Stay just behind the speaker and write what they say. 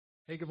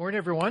Hey, good morning,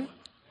 everyone.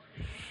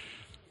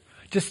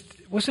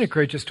 Wasn't it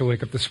great just to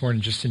wake up this morning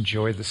and just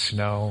enjoy the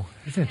snow?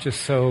 Isn't it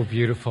just so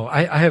beautiful?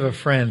 I have a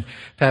friend,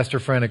 pastor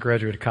friend, I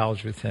graduated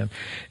college with him,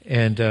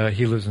 and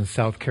he lives in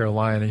South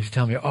Carolina. He's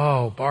telling me,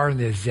 oh, Barton,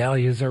 the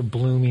azaleas are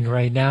blooming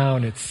right now,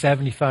 and it's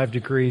 75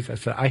 degrees. I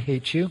said, I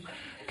hate you,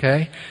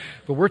 okay?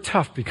 But we're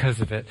tough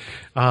because of it.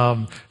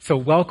 So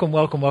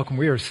welcome.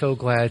 We are so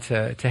glad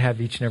to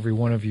have each and every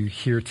one of you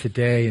here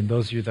today, and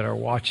those of you that are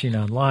watching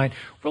online.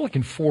 We're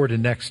looking forward to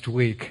next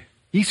week.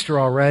 Easter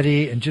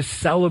already, and just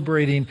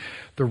celebrating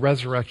the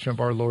resurrection of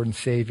our Lord and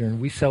Savior,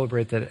 and we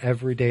celebrate that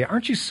every day.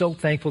 Aren't you so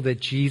thankful that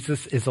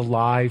Jesus is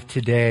alive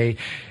today,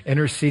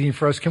 interceding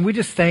for us? Can we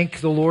just thank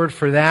the Lord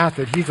for that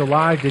He's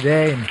alive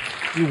today, and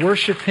we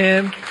worship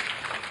Him,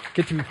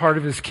 get to be part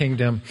of His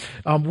kingdom.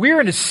 We're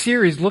in a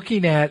series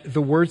looking at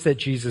the words that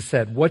Jesus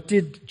said. What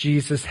did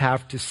Jesus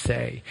have to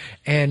say?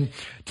 And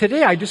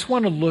today I just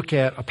want to look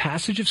at a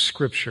passage of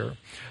Scripture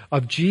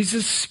of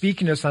Jesus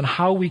speaking to us on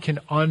how we can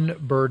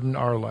unburden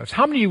our lives.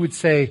 How many of you would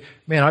say,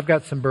 man, I've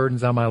got some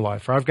burdens on my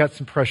life, or I've got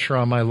some pressure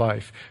on my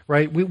life,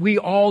 right? We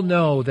all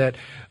know that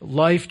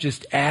life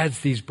just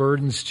adds these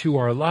burdens to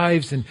our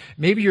lives, and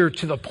maybe you're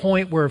to the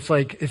point where it's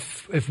like,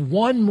 if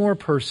one more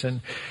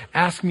person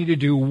asks me to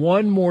do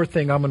one more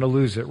thing, I'm going to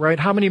lose it, right?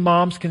 How many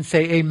moms can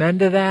say amen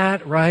to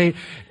that, right?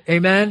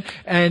 Amen?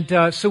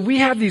 And so we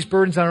have these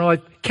burdens on our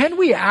life. Can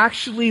we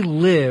actually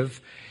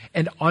live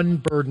an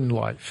unburdened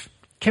life?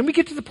 Can we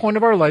get to the point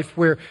of our life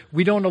where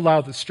we don't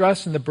allow the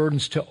stress and the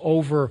burdens to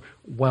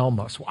overwhelm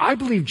us? Well, I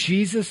believe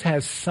Jesus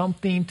has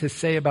something to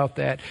say about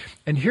that.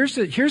 And here's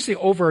the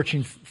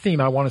overarching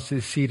theme I want us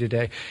to see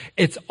today.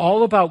 It's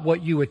all about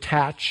what you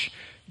attach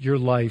your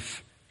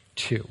life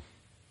to.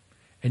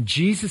 And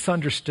Jesus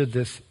understood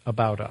this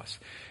about us.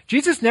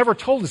 Jesus never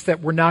told us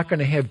that we're not going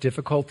to have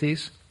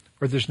difficulties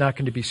or there's not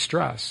going to be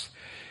stress.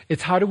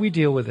 It's how do we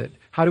deal with it?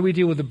 How do we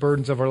deal with the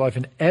burdens of our life?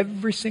 And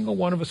every single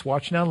one of us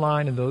watching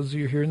online and those of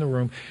you here in the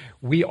room,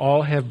 we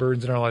all have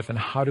burdens in our life. And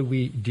how do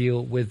we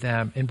deal with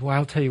them? And boy,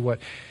 I'll tell you what,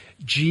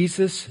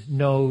 Jesus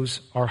knows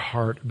our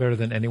heart better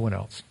than anyone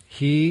else.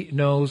 He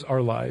knows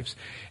our lives,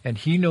 and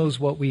He knows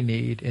what we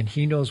need, and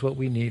He knows what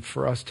we need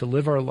for us to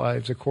live our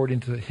lives according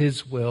to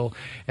His will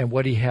and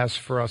what He has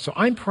for us. So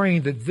I'm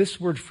praying that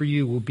this word for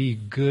you will be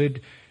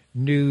good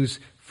news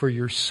for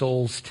your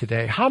souls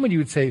today. How many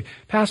would say,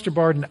 Pastor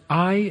Barton,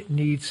 I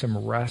need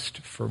some rest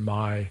for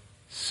my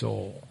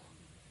soul?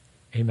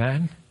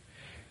 Amen?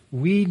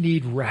 We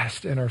need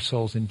rest in our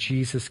souls, and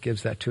Jesus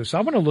gives that to us. So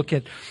I want to look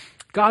at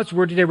God's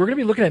Word today. We're going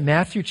to be looking at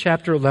Matthew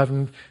chapter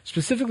 11,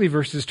 specifically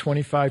verses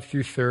 25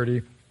 through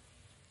 30.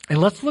 And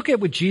let's look at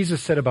what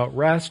Jesus said about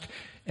rest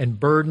and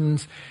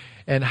burdens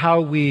and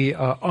how we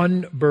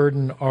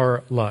unburden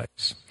our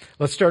lives.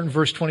 Let's start in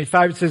verse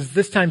 25. It says,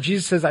 this time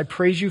Jesus says, I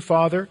praise you,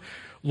 Father,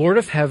 Lord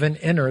of heaven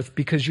and earth,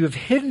 because you have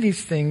hidden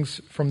these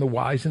things from the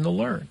wise and the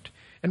learned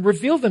and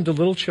revealed them to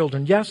little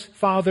children. Yes,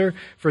 Father,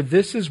 for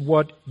this is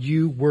what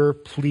you were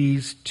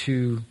pleased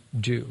to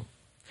do.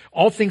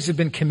 All things have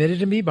been committed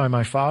to me by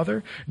my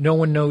Father. No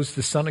one knows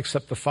the Son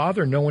except the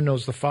Father. No one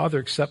knows the Father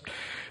except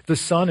the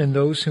Son and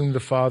those whom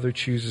the Father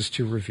chooses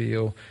to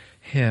reveal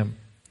Him.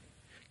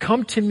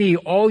 Come to me,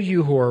 all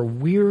you who are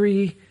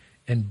weary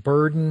and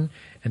burdened,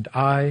 and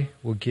I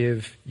will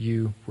give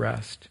you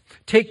rest.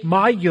 Take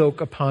my yoke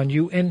upon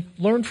you and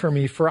learn from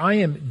me, for I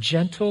am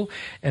gentle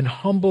and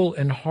humble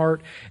in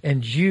heart,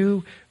 and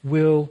you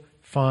will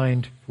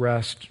find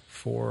rest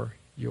for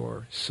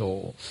your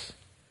souls.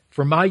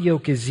 For my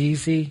yoke is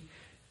easy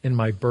and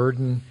my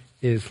burden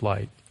is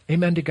light.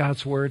 Amen to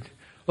God's word.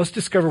 Let's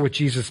discover what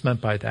Jesus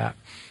meant by that.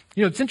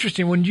 You know, it's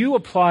interesting. When you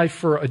apply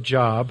for a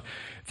job,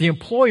 the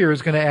employer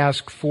is going to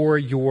ask for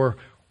your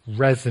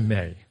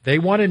resume. They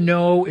want to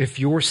know if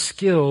your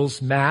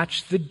skills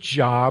match the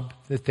job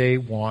that they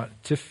want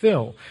to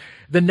fill.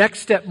 The next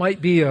step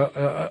might be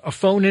a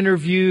phone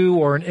interview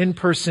or an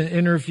in-person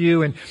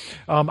interview. And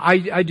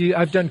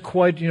I've done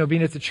quite,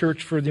 being at the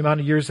church for the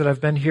amount of years that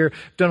I've been here,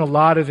 done a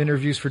lot of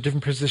interviews for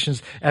different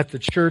positions at the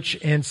church.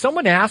 And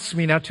someone asked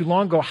me not too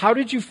long ago, how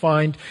did you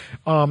find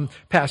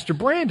Pastor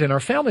Brandon, our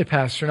family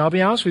pastor? And I'll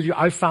be honest with you,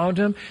 I found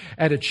him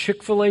at a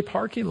Chick-fil-A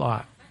parking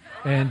lot.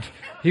 And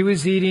he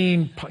was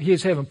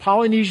having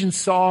Polynesian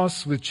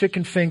sauce with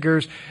chicken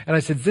fingers. And I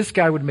said, this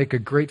guy would make a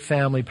great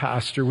family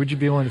pastor. Would you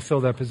be willing to fill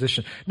that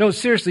position? No,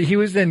 seriously, he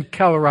was in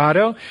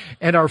Colorado.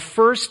 And our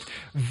first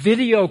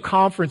video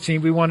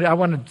conferencing, I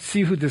wanted to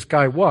see who this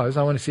guy was.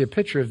 I want to see a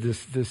picture of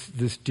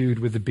this dude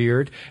with the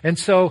beard. And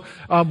so,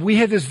 we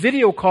had this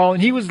video call,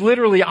 and he was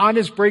literally on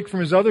his break from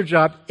his other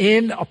job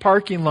in a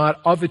parking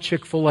lot of a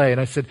Chick-fil-A. And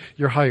I said,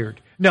 you're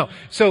hired. No.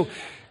 So,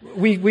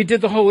 we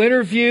did the whole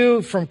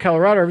interview from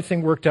Colorado.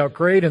 Everything worked out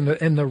great,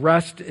 and the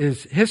rest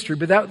is history.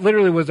 But that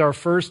literally was our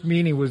first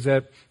meeting, was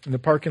in the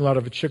parking lot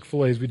of a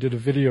Chick-fil-A as we did a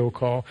video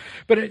call.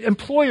 But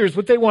employers,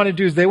 what they want to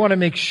do is they want to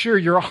make sure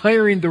you're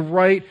hiring the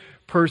right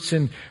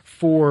person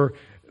for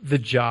the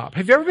job.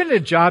 Have you ever been in a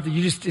job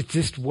that it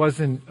just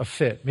wasn't a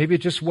fit? Maybe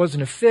it just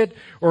wasn't a fit,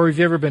 or have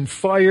you ever been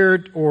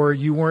fired, or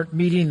you weren't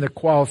meeting the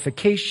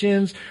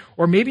qualifications,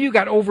 or maybe you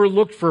got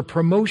overlooked for a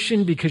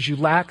promotion because you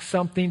lacked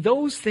something.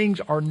 Those things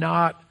are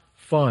not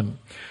fun.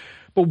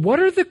 But what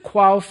are the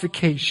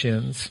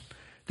qualifications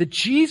that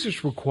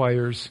Jesus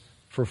requires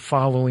for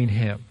following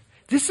him?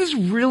 This is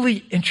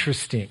really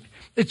interesting.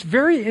 It's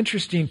very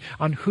interesting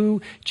on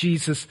who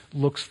Jesus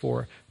looks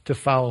for to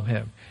follow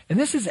him. And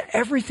this has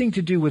everything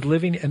to do with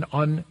living an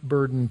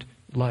unburdened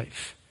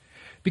life.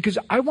 Because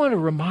I want to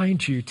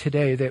remind you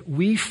today that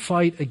we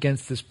fight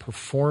against this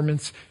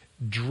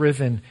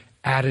performance-driven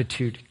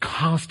attitude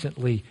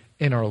constantly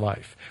in our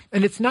life.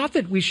 And it's not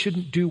that we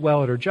shouldn't do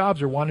well at our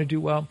jobs or want to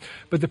do well,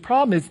 but the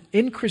problem is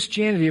in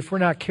Christianity, if we're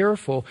not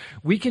careful,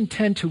 we can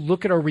tend to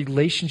look at our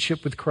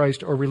relationship with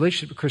Christ or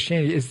relationship with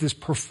Christianity as this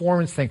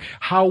performance thing.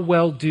 How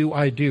well do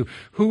I do?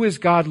 Who is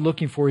God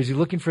looking for? Is he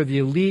looking for the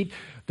elite,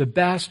 the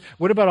best?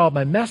 What about all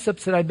my mess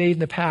ups that I made in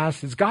the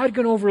past? Is God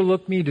going to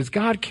overlook me? Does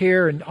God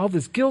care? And all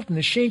this guilt and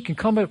the shame can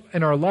come up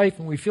in our life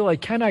and we feel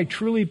like, can I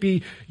truly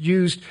be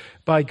used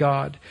by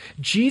God?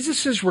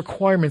 Jesus'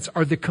 requirements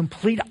are the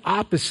complete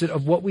opposite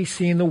of what we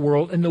see in the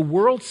world and the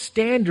world's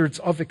standards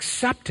of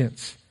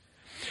acceptance.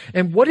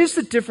 And what is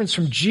the difference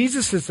from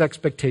Jesus'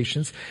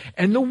 expectations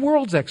and the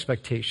world's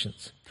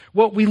expectations?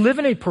 Well, we live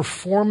in a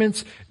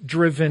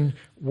performance-driven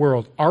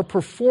world. Our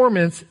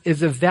performance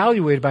is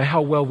evaluated by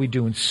how well we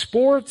do in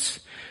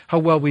sports, how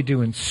well we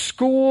do in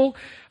school,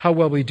 how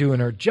well we do in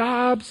our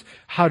jobs,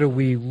 how do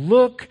we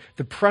look,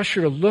 the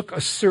pressure to look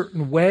a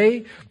certain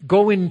way,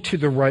 go into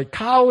the right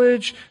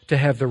college, to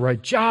have the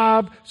right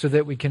job so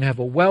that we can have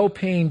a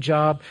well-paying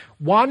job.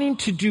 Wanting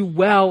to do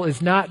well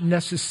is not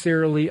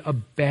necessarily a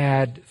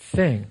bad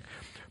thing.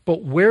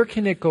 But where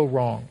can it go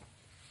wrong?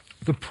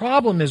 The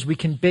problem is we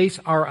can base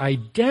our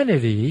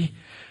identity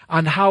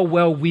on how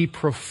well we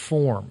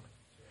perform.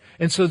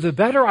 And so the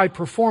better I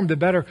perform, the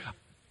better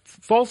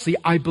falsely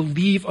I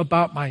believe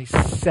about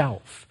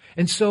myself.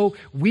 And so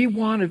we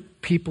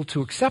want people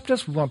to accept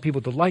us. We want people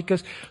to like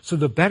us. So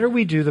the better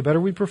we do, the better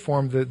we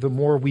perform, the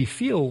more we'll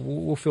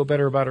feel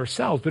better about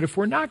ourselves. But if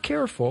we're not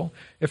careful,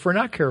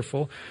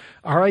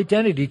 our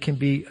identity can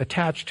be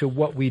attached to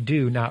what we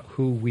do, not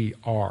who we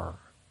are.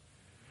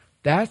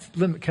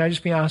 Can I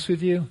just be honest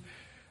with you?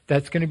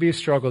 That's going to be a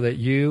struggle that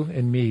you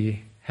and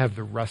me have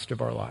the rest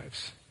of our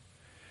lives.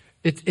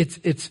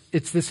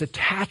 It's this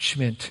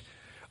attachment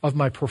of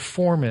my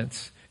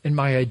performance and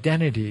my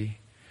identity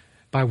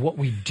by what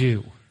we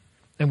do.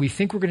 And we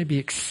think we're going to be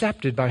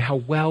accepted by how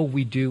well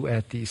we do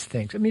at these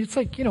things. I mean, it's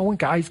like, when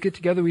guys get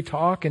together, we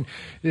talk and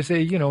they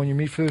say, when you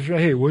meet for the show,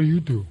 hey, what do you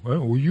do?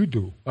 What do you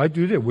do? I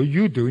do this. What do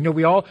you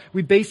do?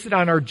 We base it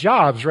on our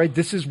jobs, right?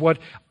 This is what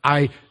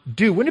I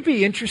do. Wouldn't it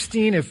be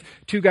interesting if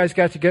two guys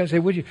got together and say,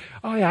 would you?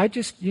 Oh yeah, I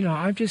just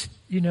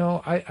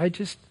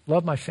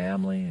love my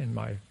family and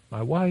my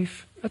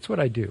wife. That's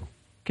what I do.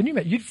 Can you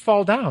imagine? You'd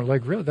fall down.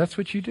 Like, really? That's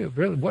what you do?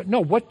 Really? What? No,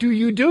 what do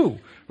you do?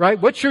 Right?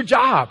 What's your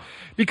job?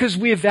 Because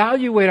we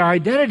evaluate our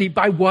identity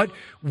by what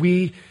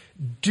we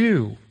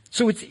do.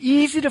 So it's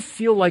easy to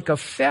feel like a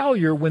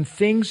failure when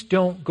things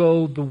don't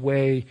go the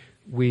way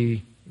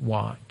we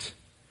want.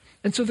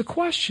 And so the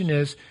question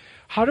is,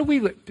 how do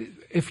we,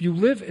 if we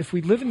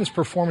live in this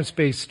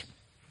performance-based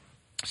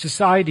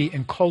society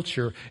and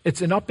culture, it's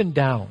an up and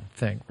down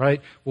thing,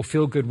 right? We'll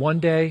feel good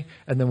one day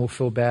and then we'll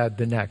feel bad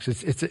the next.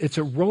 It's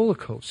a roller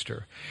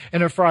coaster.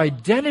 And if our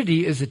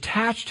identity is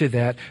attached to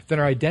that, then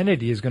our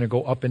identity is going to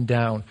go up and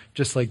down,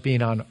 just like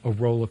being on a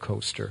roller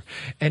coaster.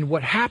 And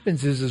what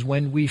happens is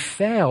when we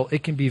fail,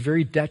 it can be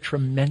very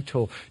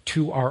detrimental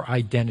to our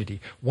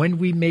identity. When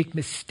we make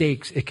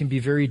mistakes, it can be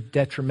very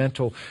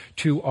detrimental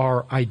to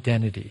our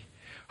identity.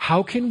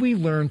 How can we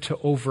learn to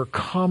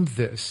overcome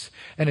this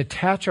and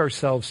attach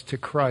ourselves to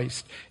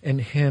Christ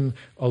and Him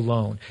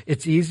alone?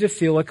 It's easy to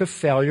feel like a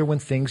failure when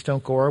things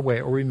don't go our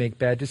way or we make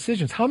bad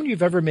decisions. How many of you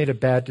have ever made a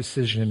bad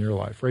decision in your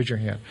life? Raise your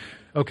hand.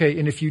 Okay,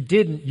 and if you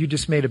didn't, you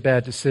just made a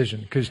bad decision,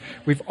 because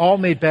we've all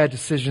made bad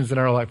decisions in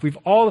our life. We've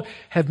all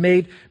have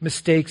made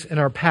mistakes in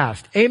our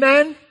past.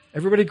 Amen?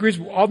 Everybody agrees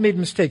we've all made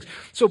mistakes.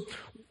 So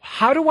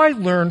how do I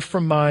learn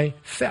from my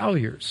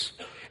failures?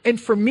 And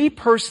for me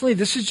personally,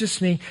 this is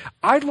just me,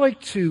 I'd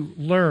like to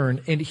learn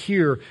and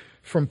hear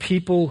from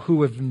people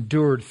who have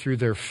endured through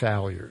their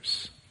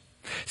failures.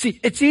 See,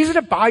 it's easy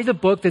to buy the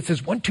book that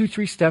says 1, 2,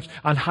 3 steps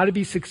on how to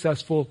be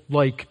successful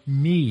like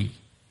me.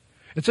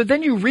 And so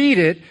then you read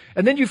it,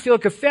 and then you feel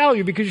like a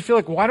failure because you feel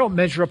like, well, I don't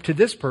measure up to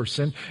this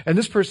person, and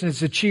this person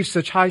has achieved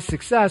such high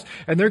success,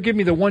 and they're giving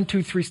me the 1,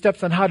 2, 3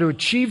 steps on how to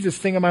achieve this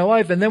thing in my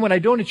life, and then when I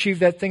don't achieve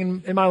that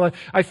thing in my life,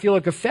 I feel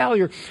like a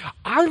failure.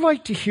 I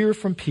like to hear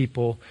from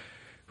people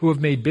who have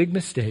made big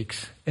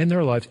mistakes in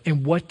their lives,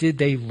 and what did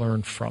they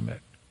learn from it?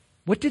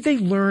 What did they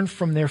learn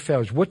from their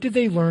failures? What did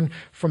they learn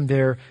from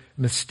their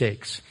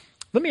mistakes?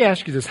 Let me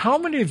ask you this. How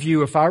many of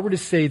you, if I were to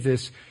say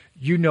this,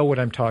 you know what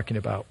I'm talking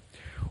about?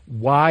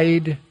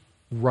 Wide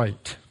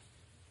right.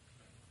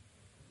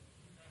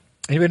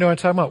 Anybody know what I'm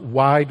talking about?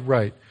 Wide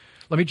right.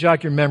 Let me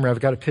jog your memory.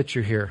 I've got a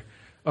picture here.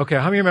 Okay,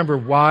 how many remember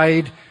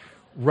wide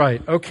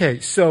right? Okay,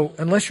 so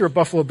unless you're a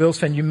Buffalo Bills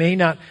fan, you may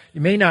not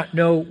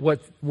know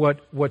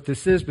what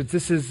this is, but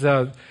this is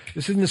in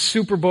the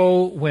Super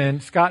Bowl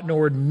when Scott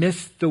Norwood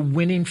missed the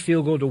winning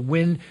field goal to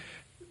win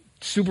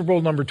Super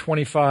Bowl number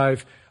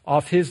 25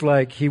 off his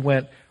leg. He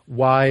went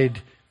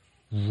wide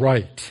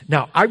right.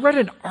 Now, I read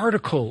an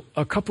article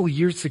a couple of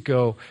years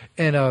ago,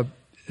 and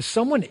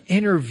someone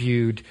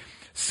interviewed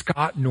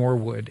Scott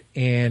Norwood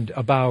and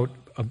about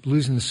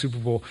losing the Super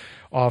Bowl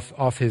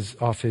off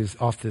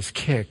this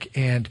kick,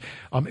 and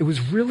it was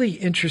really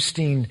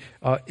interesting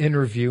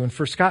interview. And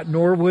for Scott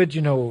Norwood,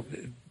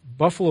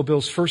 Buffalo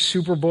Bills' first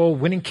Super Bowl,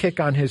 winning kick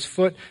on his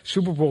foot,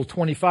 Super Bowl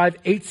 25,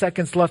 8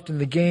 seconds left in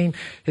the game.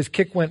 His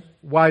kick went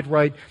wide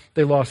right.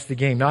 They lost the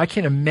game. Now, I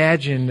can't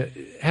imagine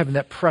having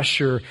that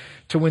pressure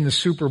to win the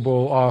Super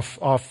Bowl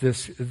off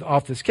this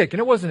kick. And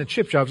it wasn't a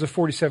chip shot. It was a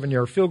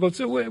 47-yard field goal.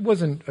 So it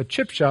wasn't a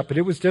chip shot, but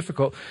it was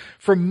difficult.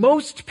 For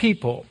most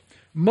people,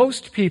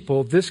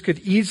 this could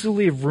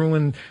easily have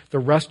ruined the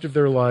rest of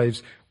their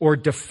lives or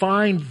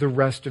defined the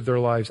rest of their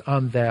lives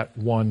on that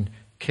one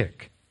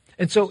kick.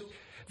 And so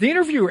the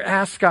interviewer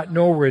asked Scott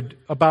Norwood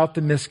about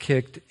the missed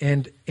kick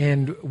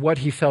and what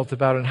he felt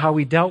about it and how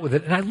he dealt with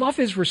it. And I love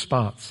his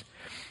response.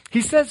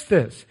 He says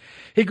this.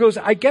 He goes,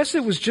 "I guess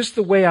it was just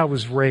the way I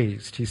was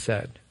raised," he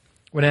said,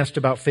 when asked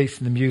about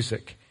facing the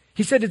music.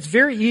 He said, "It's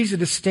very easy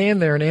to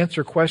stand there and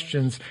answer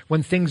questions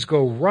when things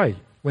go right,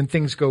 when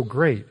things go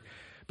great.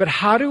 But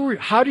how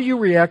do you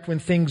react when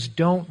things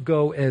don't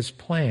go as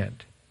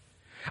planned?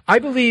 I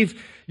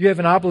believe you have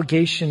an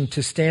obligation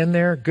to stand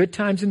there, good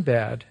times and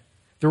bad.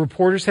 The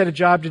reporters had a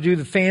job to do.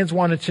 The fans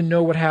wanted to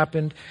know what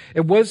happened.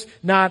 It was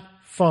not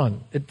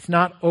fun. It's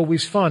not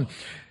always fun.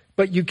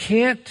 But you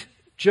can't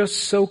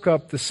just soak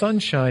up the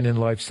sunshine in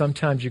life.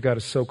 Sometimes you got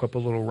to soak up a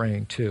little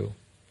rain too."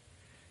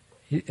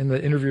 And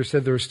the interviewer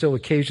said there were still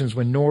occasions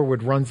when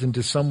Norwood runs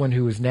into someone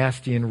who is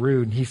nasty and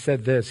rude. And he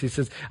said this. He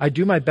says, "I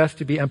do my best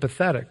to be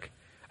empathetic.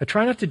 I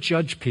try not to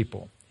judge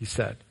people," he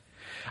said.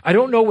 "I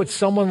don't know what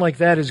someone like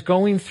that is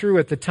going through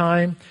at the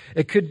time.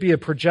 It could be a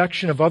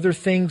projection of other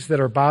things that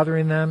are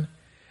bothering them,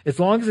 as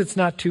long as it's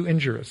not too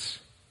injurious.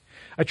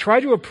 I try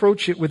to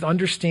approach it with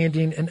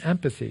understanding and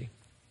empathy."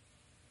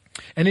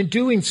 And in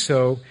doing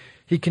so,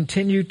 he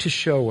continued to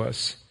show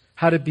us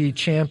how to be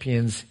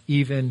champions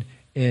even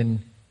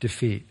in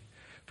defeat.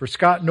 For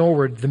Scott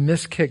Norwood, the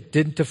missed kick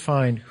didn't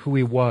define who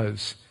he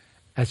was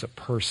as a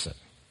person.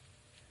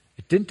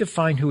 It didn't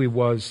define who he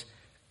was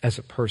as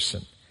a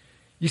person.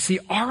 You see,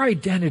 our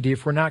identity,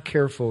 if we're not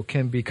careful,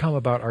 can become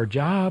about our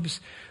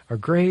jobs, our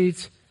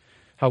grades,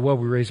 how well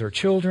we raise our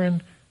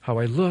children, how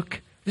I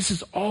look. This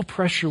is all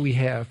pressure we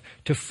have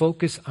to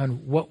focus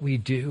on what we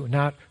do,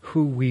 not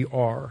who we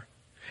are.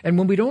 And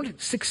when we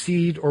don't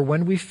succeed or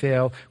when we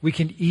fail, we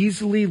can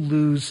easily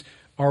lose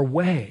our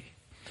way.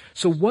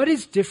 So what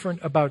is different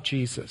about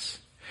Jesus?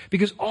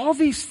 Because all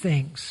these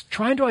things,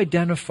 trying to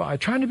identify,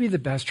 trying to be the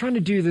best, trying to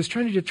do this,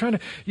 trying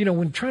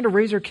to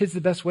raise our kids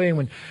the best way, and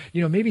when,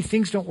 maybe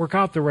things don't work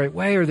out the right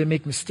way or they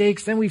make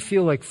mistakes, then we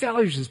feel like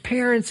failures as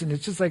parents, and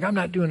it's just like, I'm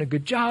not doing a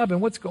good job,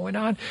 and what's going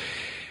on?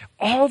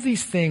 All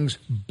these things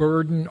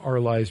burden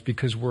our lives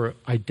because we're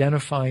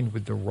identifying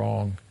with the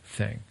wrong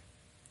thing.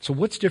 So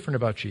what's different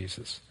about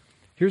Jesus?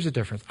 Here's the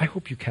difference. I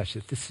hope you catch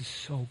it. This is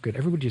so good.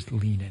 Everybody just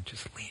lean in.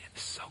 Just lean in.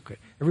 This is so good.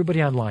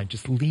 Everybody online,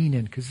 just lean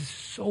in because this is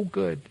so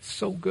good.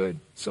 So good.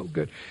 So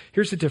good.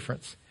 Here's the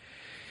difference.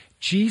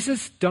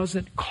 Jesus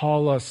doesn't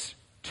call us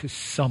to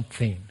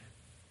something.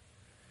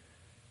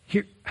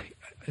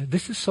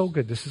 This is so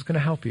good. This is going to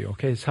help you.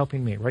 Okay, it's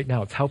helping me right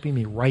now. It's helping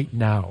me right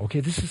now.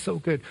 Okay, this is so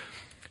good.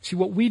 See,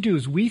 what we do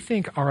is we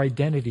think our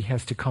identity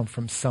has to come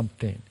from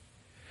something.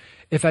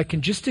 If I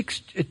can just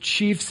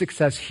achieve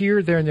success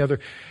here, there, and the other,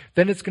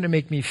 then it's going to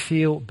make me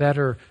feel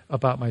better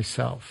about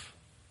myself.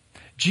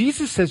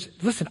 Jesus says,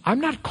 listen,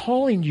 I'm not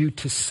calling you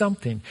to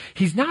something.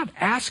 He's not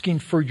asking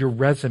for your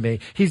resume.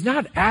 He's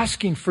not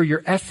asking for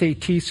your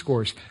SAT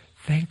scores.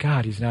 Thank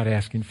God he's not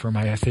asking for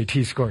my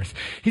SAT scores.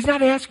 He's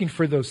not asking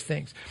for those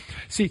things.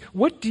 See,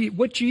 what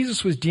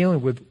Jesus was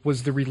dealing with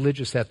was the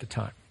religious at the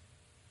time.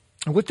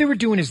 And what they were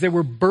doing is they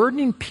were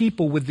burdening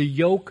people with the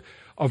yoke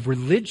of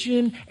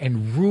religion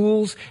and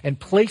rules and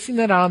placing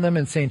that on them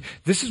and saying,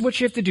 this is what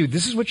you have to do.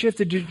 This is what you have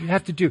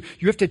to do.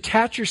 You have to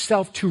attach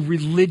yourself to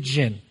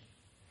religion.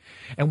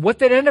 And what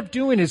that ended up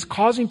doing is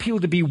causing people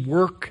to be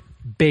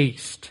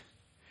work-based.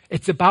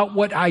 It's about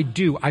what I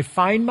do. I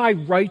find my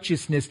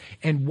righteousness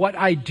in what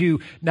I do,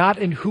 not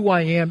in who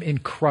I am in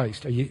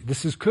Christ.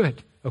 This is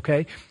good,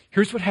 okay?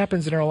 Here's what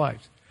happens in our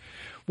lives.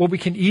 What we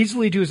can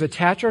easily do is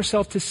attach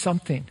ourselves to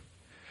something.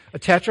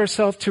 Attach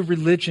ourselves to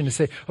religion and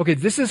say, okay,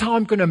 this is how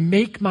I'm going to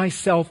make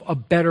myself a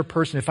better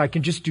person. If I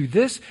can just do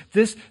this,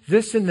 and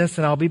this,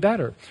 and I'll be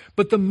better.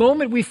 But the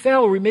moment we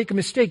fail or we make a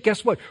mistake,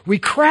 guess what? We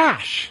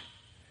crash.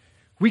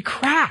 We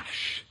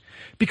crash.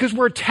 Because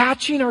we're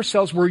attaching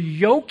ourselves, we're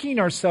yoking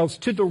ourselves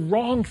to the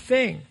wrong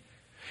thing.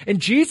 And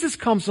Jesus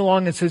comes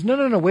along and says,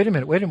 no, wait a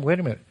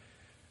minute.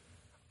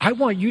 I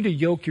want you to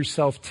yoke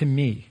yourself to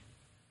me.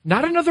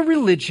 Not another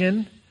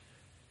religion,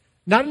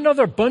 Not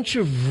another bunch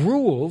of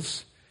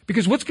rules,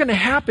 because what's going to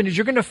happen is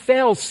you're going to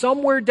fail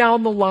somewhere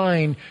down the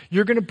line.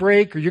 You're going to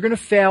break or you're going to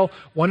fail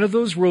one of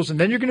those rules, and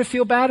then you're going to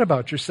feel bad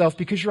about yourself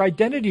because your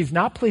identity is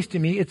not placed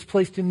in me, it's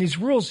placed in these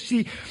rules.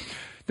 See,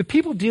 the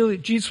people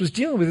Jesus was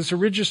dealing with, this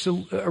religious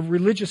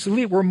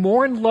elite, were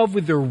more in love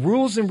with their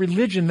rules and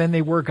religion than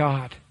they were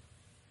God,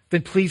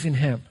 than pleasing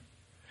him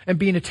and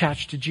being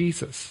attached to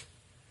Jesus.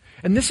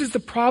 And this is the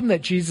problem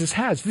that Jesus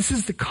has. This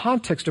is the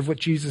context of what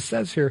Jesus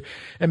says here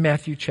in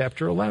Matthew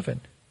chapter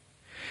 11.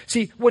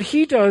 See, what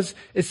he does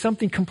is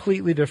something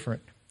completely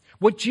different.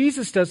 What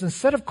Jesus does,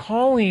 instead of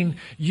calling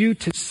you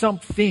to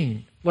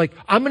something, like,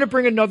 I'm going to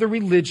bring another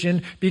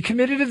religion, be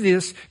committed to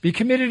this, be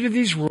committed to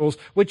these rules,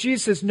 what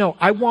Jesus says, no,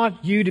 I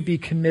want you to be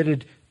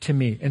committed to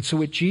me. And so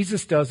what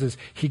Jesus does is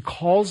he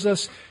calls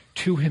us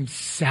to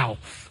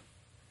himself.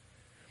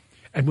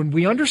 And when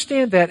we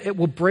understand that, it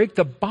will break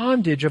the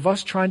bondage of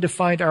us trying to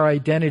find our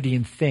identity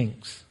in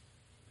things.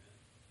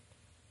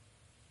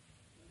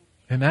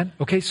 Amen?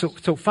 Okay, so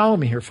follow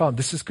me here. Follow.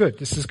 This is good.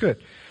 This is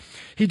good.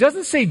 He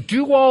doesn't say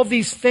do all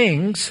these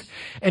things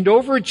and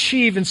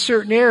overachieve in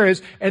certain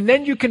areas and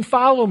then you can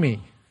follow me.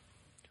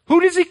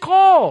 Who does he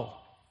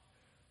call?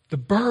 The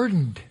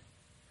burdened,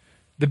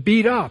 the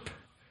beat up,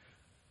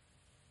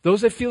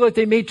 those that feel like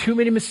they made too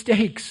many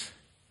mistakes,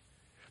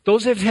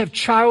 those that have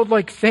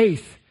childlike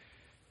faith.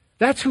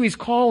 That's who he's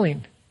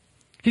calling.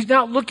 He's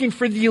not looking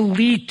for the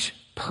elite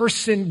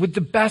person with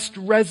the best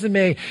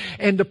resume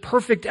and the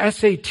perfect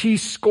SAT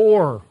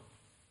score.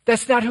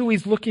 That's not who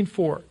he's looking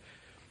for.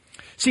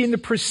 See, in the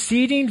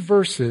preceding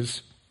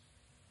verses,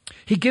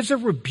 he gives a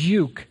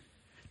rebuke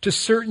to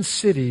certain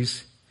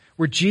cities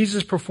where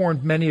Jesus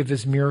performed many of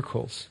his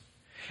miracles.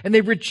 And they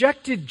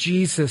rejected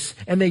Jesus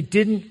and they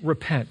didn't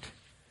repent.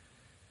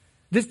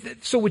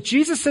 So what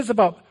Jesus says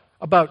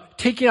about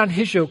taking on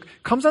his yoke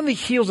comes on the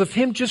heels of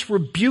him just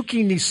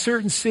rebuking these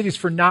certain cities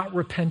for not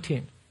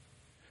repenting,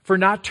 for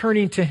not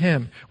turning to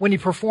him when he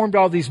performed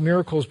all these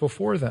miracles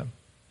before them.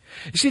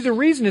 You see, the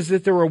reason is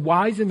that they were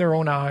wise in their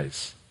own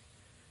eyes.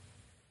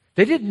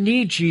 They didn't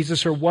need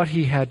Jesus or what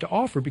he had to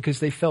offer because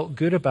they felt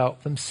good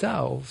about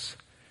themselves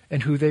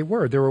and who they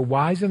were. They were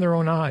wise in their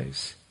own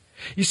eyes.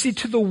 You see,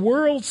 to the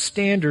world's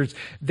standards,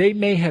 they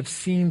may have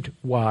seemed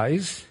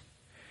wise.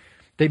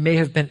 They may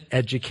have been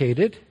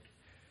educated.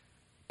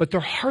 But their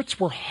hearts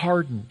were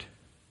hardened.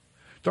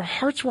 Their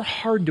hearts were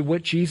hardened to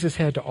what Jesus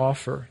had to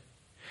offer.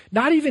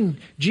 Not even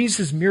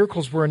Jesus'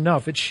 miracles were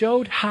enough. It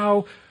showed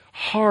how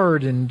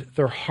hardened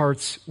their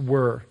hearts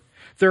were.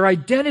 Their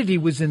identity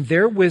was in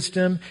their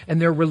wisdom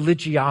and their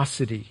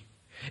religiosity.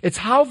 It's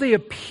how they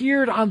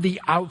appeared on the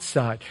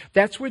outside.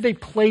 That's where they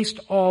placed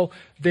all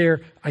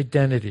their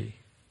identity.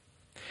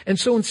 And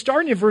so in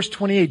starting in verse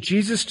 28,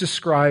 Jesus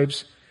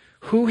describes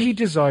who he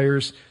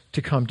desires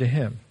to come to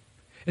him.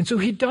 And so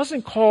he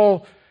doesn't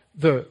call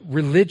the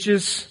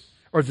religious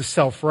or the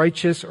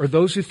self-righteous or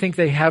those who think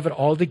they have it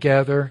all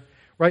together,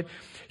 right?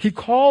 He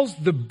calls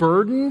the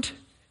burdened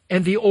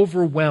and the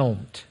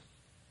overwhelmed.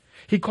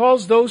 He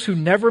calls those who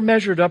never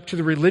measured up to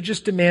the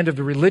religious demand of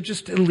the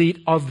religious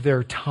elite of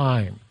their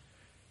time.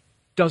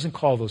 Doesn't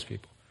call those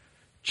people.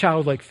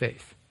 Childlike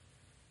faith.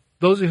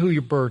 Those are who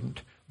you're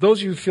burdened.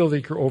 Those who feel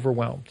that you're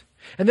overwhelmed.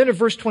 And then in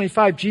verse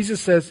 25,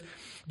 Jesus says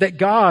that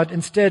God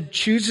instead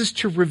chooses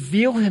to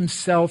reveal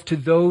himself to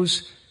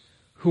those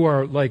who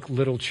are like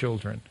little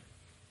children,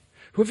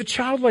 who have a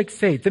childlike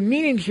faith. The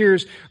meaning here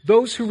is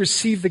those who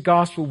receive the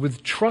gospel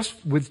with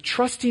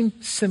trusting,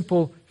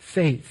 simple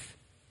faith.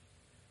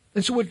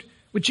 And so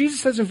what Jesus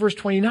says in verse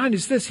 29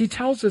 is this. He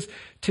tells us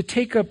to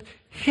take up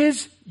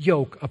his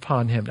yoke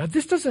upon him. Now,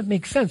 this doesn't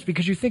make sense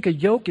because you think a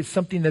yoke is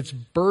something that's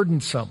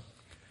burdensome.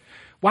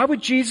 Why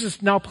would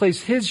Jesus now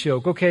place his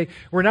yoke? Okay,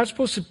 we're not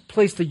supposed to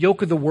place the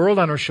yoke of the world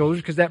on our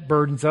shoulders because that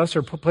burdens us,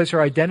 or place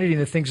our identity in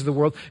the things of the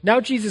world. Now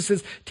Jesus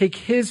says, take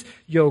his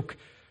yoke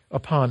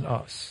upon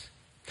us.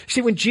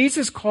 See, when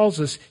Jesus calls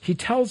us, he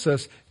tells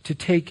us to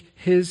take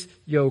his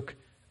yoke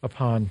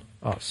upon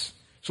us.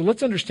 So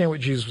let's understand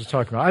what Jesus was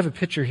talking about. I have a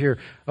picture here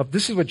of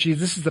this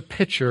is the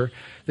picture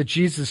that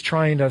Jesus is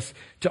trying us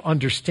to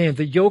understand.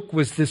 The yoke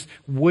was this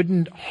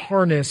wooden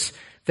harness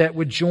that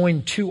would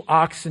join two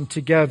oxen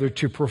together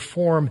to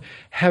perform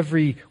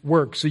heavy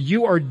work. So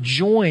you are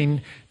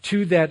joined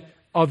to that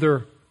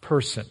other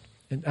person.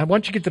 And I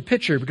want you to get the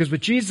picture because what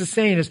Jesus is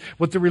saying is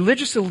what the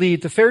religious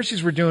elite, the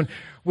Pharisees were doing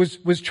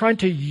was trying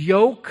to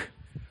yoke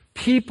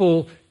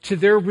people to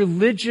their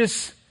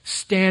religious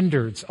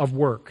standards of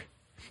work.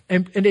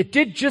 And it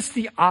did just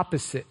the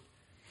opposite.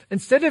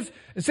 Instead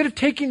of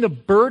taking the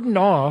burden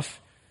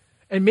off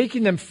and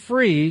making them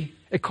free,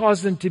 it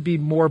caused them to be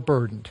more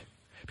burdened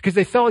because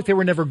they felt like they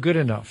were never good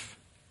enough,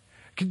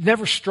 could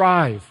never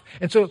strive.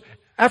 And so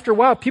after a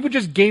while, people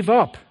just gave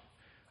up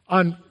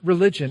on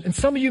religion. And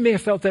some of you may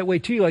have felt that way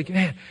too. Like,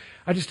 man,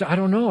 I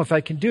don't know if I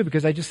can do it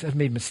because I just have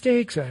made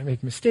mistakes. I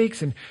make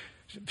mistakes. And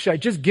should I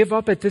just give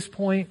up at this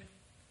point?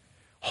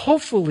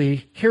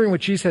 Hopefully, hearing what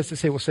Jesus has to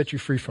say will set you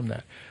free from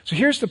that. So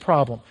here's the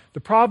problem.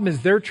 The problem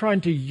is they're trying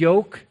to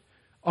yoke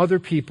other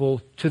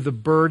people to the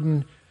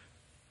burden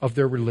of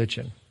their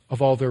religion,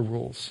 of all their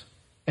rules.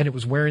 And it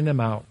was wearing them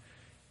out.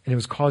 And it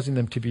was causing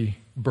them to be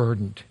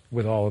burdened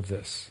with all of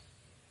this.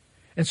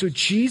 And so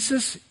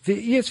Jesus,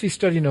 the ESV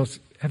study notes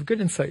have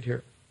good insight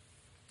here.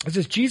 It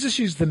says Jesus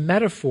used the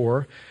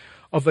metaphor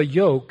of a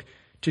yoke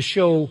to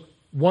show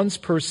one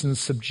person's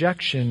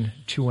subjection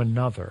to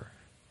another.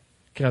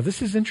 Okay, now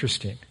this is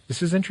interesting.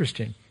 This is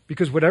interesting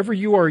because whatever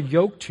you are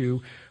yoked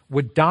to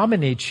would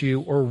dominate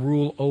you or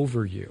rule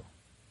over you.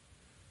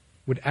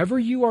 Whatever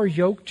you are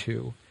yoked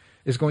to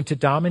is going to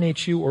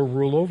dominate you or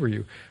rule over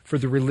you. For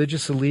the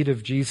religious elite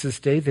of Jesus'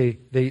 day,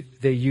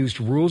 they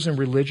used rules and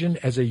religion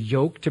as a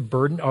yoke to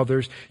burden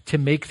others, to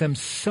make them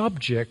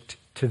subject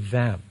to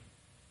them,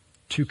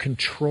 to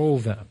control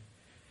them.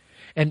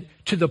 And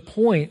to the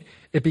point,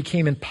 it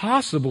became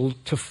impossible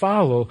to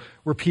follow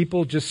where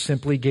people just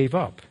simply gave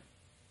up.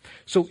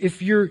 So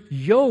if you're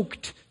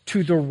yoked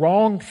to the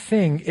wrong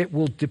thing, it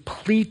will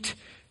deplete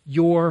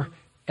your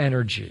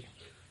energy.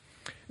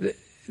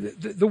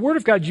 The Word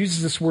of God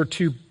uses this word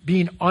too,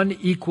 being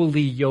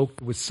unequally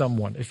yoked with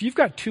someone. If you've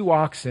got two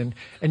oxen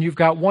and you've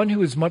got one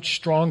who is much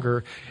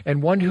stronger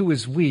and one who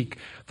is weak,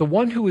 the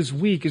one who is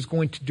weak is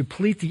going to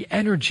deplete the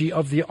energy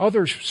of the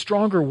other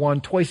stronger one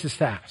twice as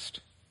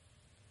fast.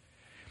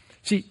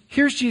 See,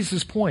 here's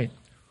Jesus' point.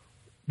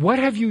 What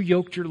have you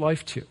yoked your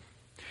life to?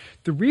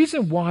 The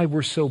reason why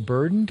we're so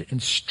burdened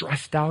and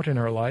stressed out in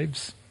our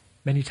lives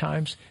many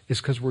times is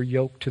because we're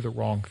yoked to the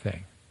wrong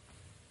thing.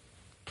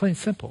 Plain and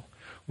simple.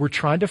 We're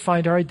trying to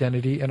find our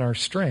identity and our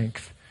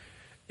strength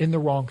in the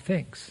wrong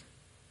things.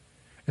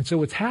 And so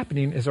what's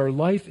happening is our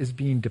life is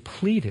being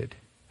depleted.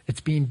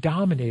 It's being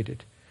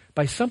dominated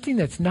by something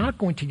that's not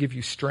going to give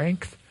you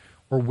strength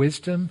or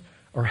wisdom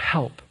or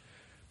help.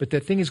 But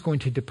that thing is going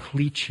to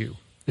deplete you.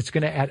 It's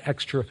going to add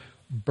extra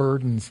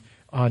burdens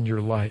on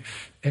your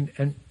life.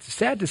 And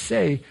sad to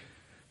say,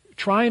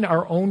 trying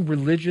our own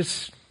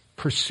religious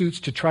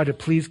pursuits to try to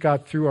please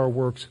God through our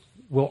works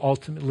will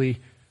ultimately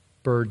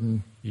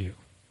burden you.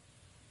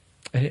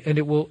 And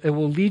it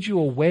will lead you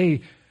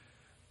away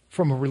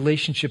from a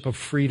relationship of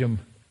freedom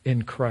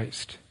in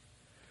Christ.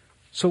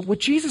 So what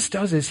Jesus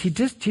does is he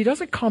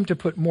doesn't come to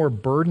put more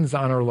burdens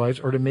on our lives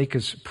or to make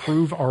us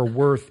prove our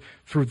worth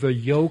through the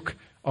yoke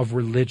of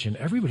religion.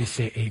 Everybody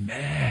say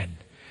amen.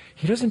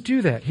 He doesn't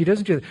do that. He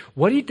doesn't do that.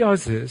 What he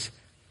does is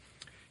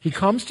he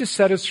comes to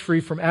set us free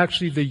from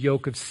actually the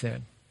yoke of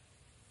sin.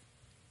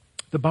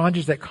 The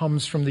bondage that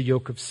comes from the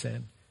yoke of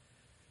sin.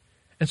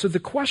 And so the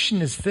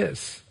question is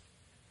this.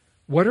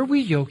 What are we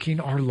yoking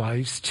our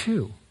lives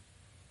to?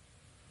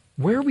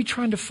 Where are we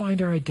trying to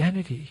find our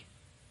identity?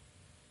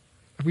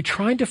 Are we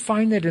trying to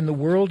find that in the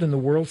world and the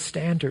world's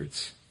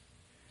standards?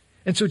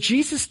 And so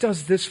Jesus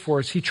does this for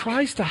us. He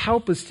tries to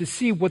help us to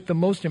see what the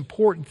most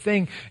important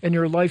thing in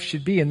your life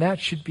should be, and that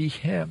should be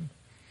Him.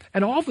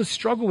 And all of us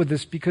struggle with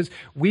this because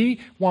we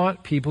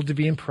want people to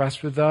be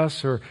impressed with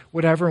us or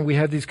whatever, and we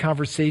have these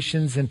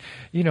conversations, and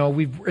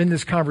we're in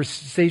these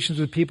conversations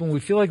with people, and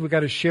we feel like we've got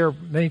to share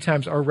many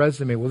times our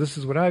resume. Well, this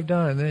is what I've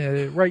done, and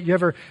then, right? You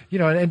ever,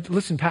 and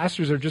listen,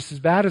 pastors are just as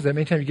bad as that.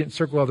 Many times you get in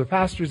circle with other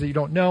pastors that you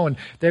don't know, and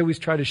they always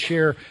try to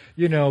share.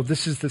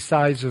 This is the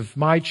size of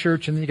my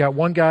church, and then you got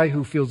one guy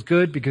who feels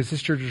good because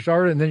his church is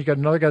started, and then you got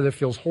another guy that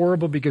feels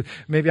horrible because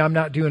maybe I'm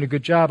not doing a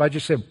good job. I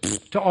just say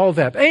to all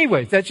that. But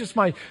anyway, that's just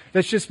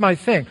my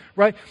thing,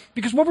 right?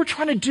 Because what we're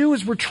trying to do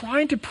is we're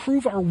trying to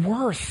prove our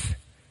worth,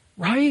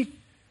 right?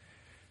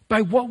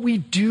 By what we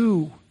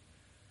do,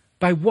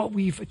 by what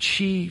we've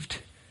achieved.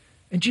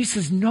 And Jesus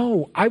says,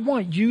 no, I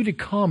want you to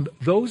come.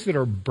 Those that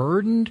are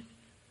burdened,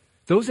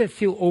 those that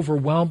feel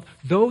overwhelmed,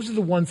 those are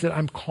the ones that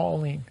I'm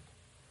calling.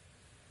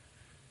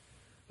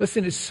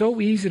 Listen, it's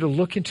so easy to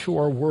look into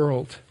our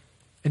world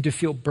and to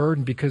feel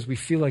burdened because we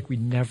feel like we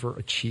never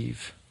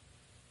achieve.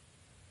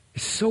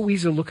 It's so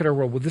easy to look at our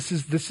world. Well, this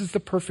is the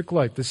perfect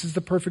life. This is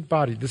the perfect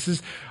body. This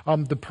is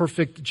the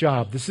perfect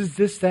job. This is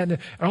this, that, and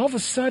all of a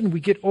sudden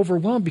we get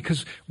overwhelmed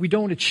because we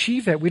don't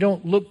achieve that. We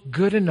don't look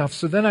good enough.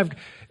 So then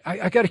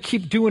I got to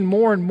keep doing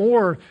more and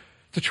more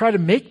to try to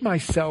make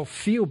myself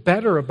feel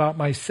better about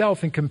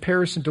myself in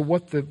comparison to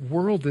what the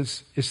world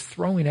is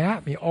throwing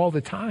at me all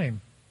the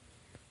time.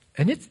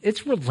 And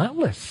it's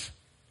relentless.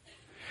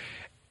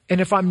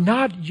 And if I'm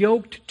not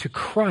yoked to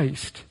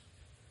Christ,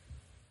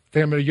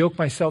 then I'm going to yoke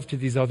myself to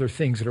these other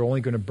things that are only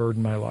going to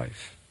burden my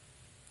life.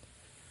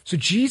 So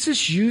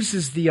Jesus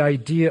uses the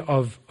idea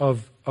of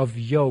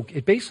yoke.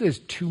 It basically has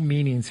two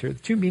meanings here. The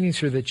two meanings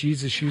here that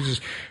Jesus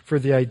uses for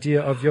the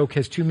idea of yoke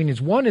has two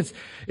meanings. One is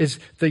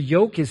the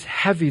yoke is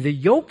heavy. The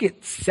yoke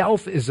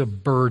itself is a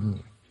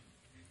burden.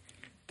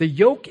 The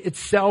yoke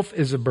itself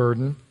is a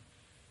burden.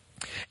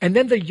 And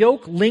then the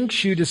yoke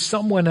links you to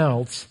someone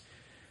else,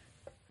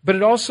 but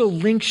it also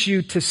links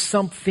you to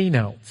something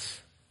else.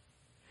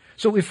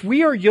 So if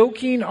we are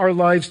yoking our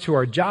lives to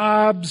our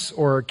jobs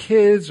or our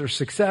kids or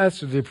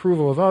success or the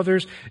approval of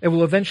others, it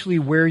will eventually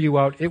wear you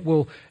out. It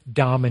will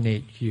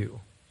dominate you.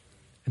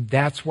 And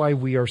that's why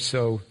we are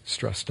so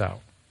stressed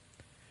out.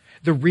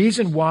 The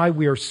reason why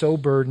we are so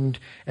burdened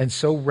and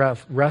so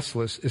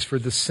restless is for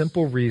the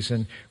simple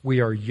reason we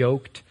are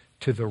yoked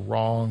to the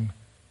wrong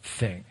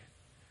thing.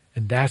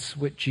 And that's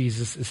what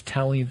Jesus is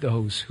telling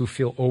those who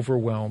feel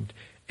overwhelmed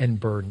and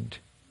burdened.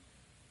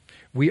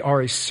 We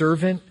are a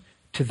servant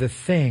to the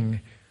thing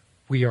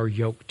we are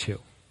yoked to.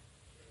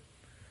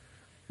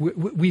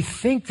 We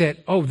think that,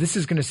 oh, this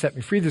is going to set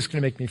me free, this is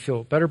going to make me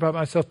feel better about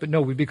myself, but no,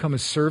 we become a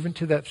servant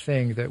to that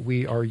thing that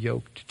we are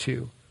yoked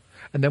to.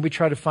 And then we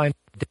try to find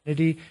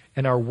identity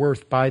and our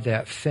worth by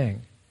that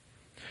thing.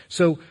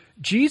 So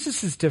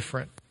Jesus is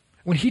different.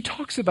 When he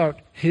talks about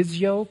his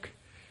yoke,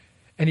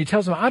 and he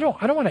tells them, I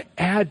don't want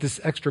to add this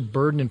extra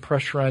burden and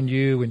pressure on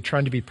you and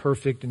trying to be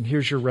perfect, and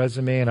here's your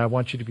resume, and I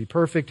want you to be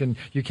perfect, and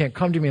you can't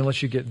come to me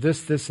unless you get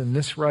this, this, and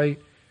this right.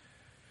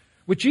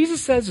 What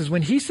Jesus says is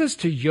when he says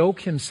to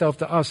yoke himself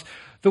to us,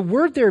 the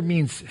word there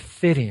means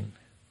fitting.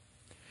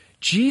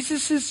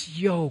 Jesus'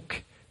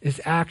 yoke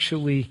is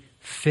actually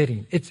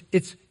fitting.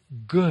 It's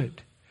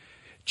good.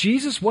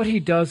 Jesus, what he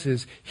does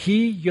is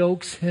he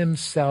yokes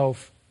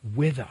himself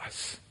with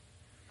us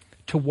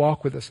to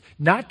walk with us,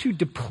 not to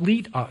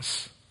deplete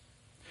us,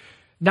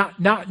 not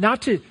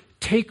to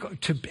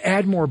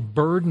add more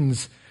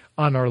burdens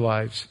on our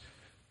lives,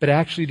 but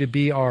actually to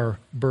be our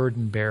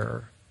burden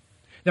bearer.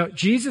 Now,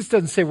 Jesus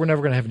doesn't say we're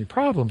never going to have any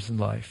problems in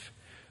life,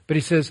 but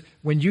he says,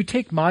 when you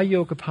take my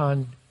yoke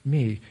upon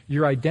me,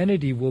 your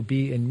identity will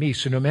be in me.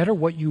 So no matter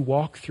what you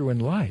walk through in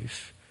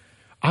life,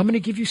 I'm going to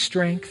give you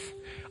strength.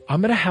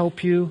 I'm going to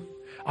help you.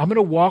 I'm going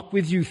to walk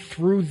with you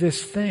through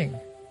this thing.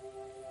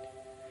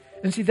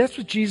 And see, that's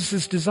what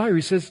Jesus' desire.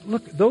 He says,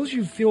 look, those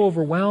you feel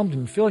overwhelmed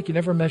and feel like you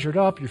never measured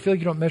up, you feel like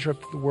you don't measure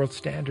up to the world's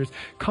standards,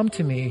 come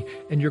to me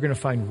and you're going to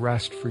find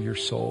rest for your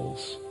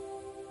souls.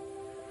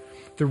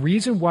 The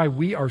reason why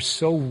we are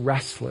so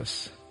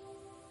restless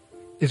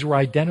is we're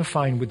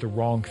identifying with the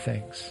wrong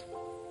things.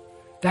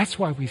 That's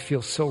why we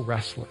feel so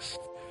restless.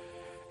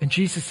 And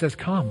Jesus says,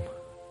 come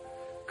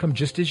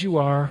just as you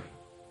are,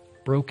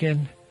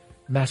 broken,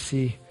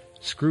 messy,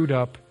 screwed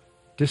up,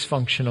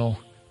 dysfunctional.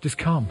 Just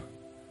come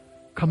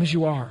as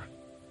you are.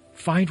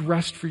 Find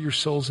rest for your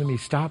souls in me.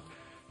 Stop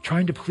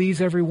trying to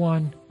please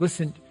everyone.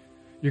 Listen,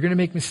 you're going to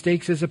make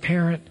mistakes as a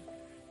parent.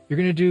 You're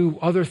going to do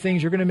other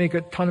things. You're going to make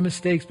a ton of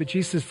mistakes. But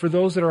Jesus says, for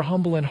those that are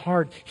humble in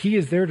heart, he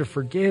is there to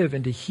forgive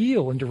and to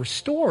heal and to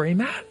restore.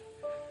 Amen?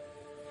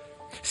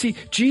 See,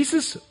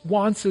 Jesus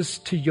wants us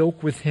to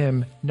yoke with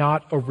him,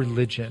 not a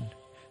religion,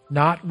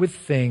 not with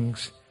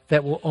things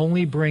that will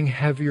only bring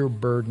heavier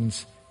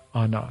burdens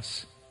on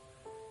us.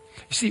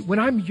 You see, when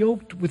I'm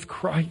yoked with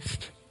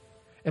Christ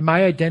and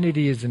my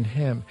identity is in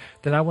him,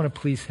 then I want to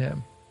please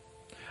him.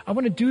 I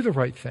want to do the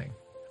right thing.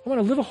 I want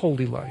to live a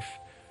holy life.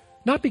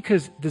 Not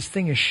because this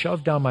thing is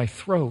shoved down my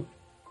throat,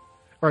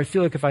 or I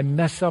feel like if I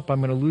mess up, I'm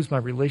going to lose my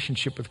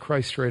relationship with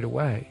Christ straight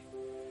away.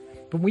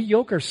 But when we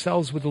yoke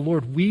ourselves with the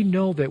Lord, we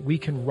know that we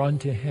can run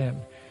to him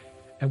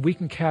and we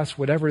can cast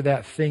whatever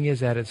that thing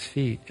is at his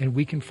feet, and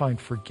we can find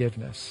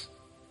forgiveness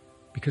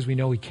because we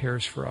know he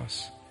cares for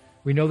us.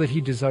 We know that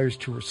he desires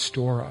to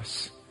restore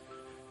us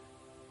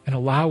and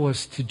allow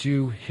us to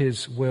do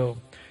his will.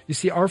 You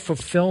see, our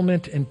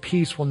fulfillment and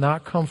peace will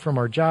not come from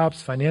our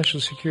jobs, financial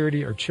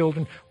security, our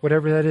children,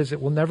 whatever that is.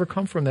 It will never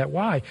come from that.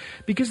 Why?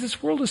 Because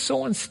this world is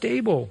so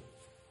unstable.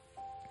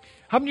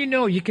 How many of you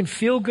know you can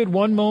feel good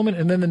one moment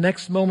and then the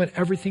next moment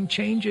everything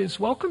changes?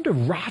 Welcome to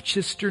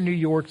Rochester, New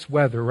York's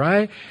weather,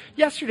 right?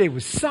 Yesterday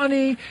was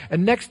sunny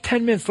and next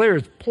 10 minutes later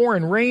it's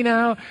pouring rain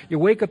out. You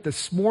wake up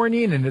this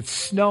morning and it's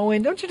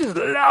snowing. Don't you just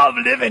love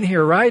living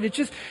here, right? It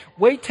just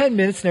wait 10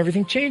 minutes and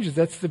everything changes.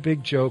 That's the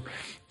big joke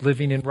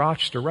living in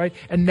Rochester, right?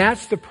 And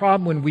that's the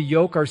problem when we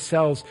yoke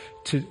ourselves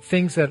to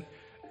things that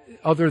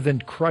other than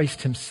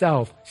Christ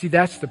himself. See,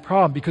 that's the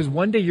problem, because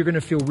one day you're going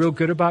to feel real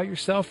good about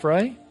yourself,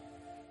 right?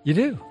 You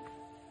do.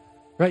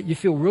 Right? You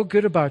feel real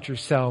good about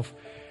yourself,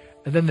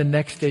 and then the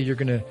next day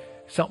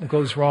something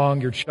goes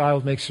wrong, your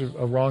child makes a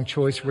wrong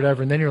choice or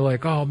whatever, and then you're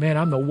like, oh man,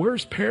 I'm the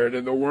worst parent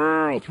in the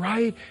world,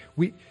 right?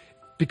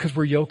 Because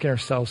we're yoking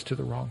ourselves to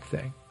the wrong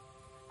thing.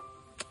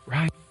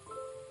 Right?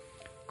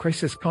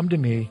 Christ says, come to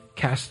me,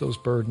 cast those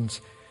burdens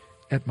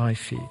at my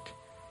feet.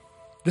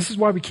 This is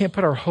why we can't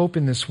put our hope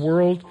in this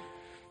world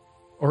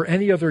or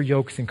any other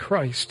yoke than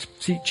Christ.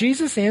 See,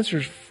 Jesus'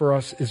 answer for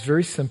us is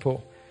very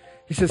simple.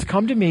 He says,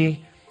 come to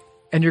me,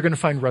 and you're going to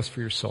find rest for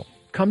your soul.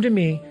 Come to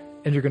me,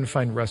 and you're going to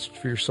find rest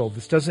for your soul.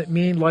 This doesn't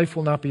mean life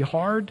will not be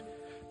hard,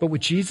 but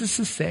what Jesus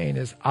is saying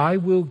is, I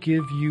will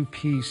give you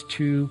peace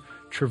to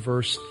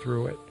traverse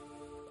through it.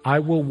 I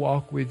will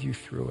walk with you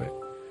through it.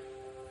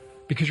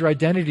 Because your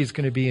identity is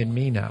going to be in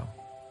me now.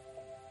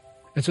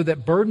 And so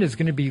that burden is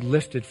going to be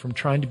lifted from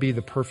trying to be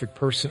the perfect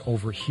person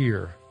over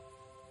here.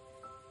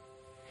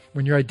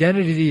 When your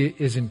identity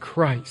is in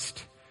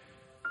Christ,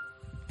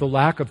 the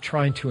lack of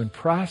trying to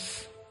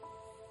impress,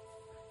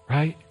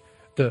 right?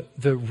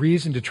 The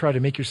reason to try to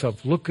make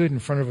yourself look good in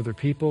front of other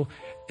people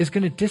is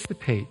going to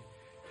dissipate,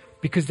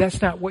 because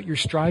that's not what you're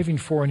striving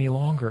for any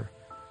longer.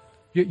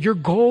 Your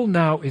goal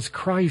now is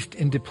Christ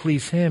and to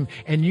please Him.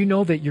 And you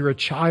know that you're a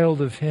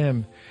child of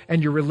Him.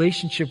 And your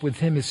relationship with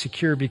Him is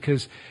secure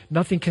because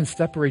nothing can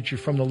separate you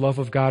from the love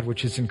of God,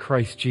 which is in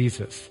Christ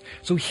Jesus.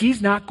 So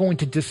He's not going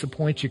to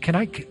disappoint you. Can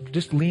I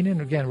just lean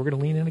in again? We're going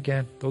to lean in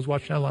again. Those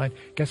watching online,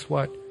 guess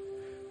what?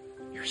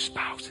 Your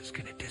spouse is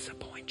going to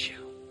disappoint you.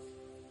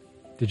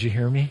 Did you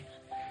hear me?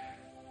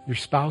 Your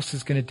spouse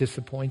is going to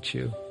disappoint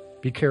you.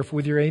 Be careful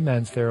with your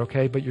amens there,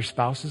 okay? But your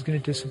spouse is going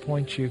to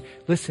disappoint you.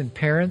 Listen,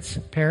 parents,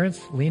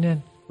 lean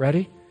in.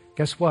 Ready?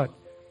 Guess what?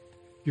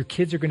 Your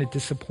kids are going to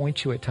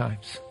disappoint you at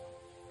times.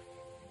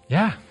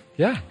 Yeah.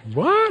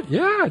 What?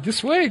 Yeah,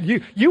 just wait.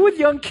 You with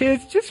young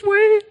kids, just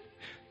wait.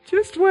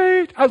 Just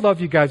wait. I love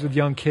you guys with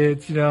young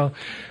kids,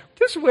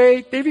 Just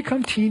wait. They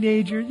become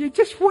teenagers. You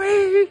just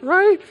wait,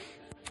 right?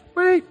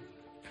 Wait.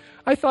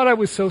 I thought I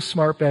was so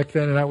smart back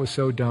then and I was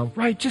so dumb.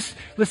 Right? Just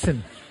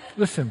listen.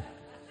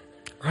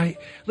 Right?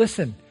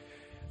 Listen,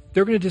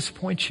 they're going to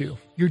disappoint you.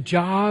 Your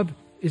job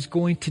is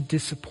going to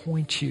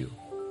disappoint you.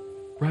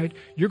 Right?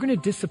 You're going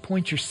to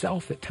disappoint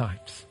yourself at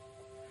times.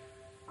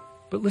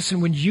 But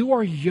listen, when you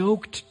are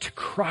yoked to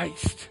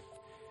Christ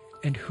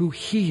and who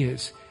He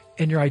is,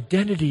 and your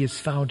identity is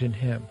found in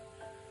Him,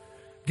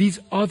 these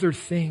other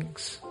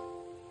things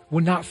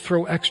will not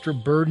throw extra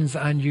burdens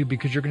on you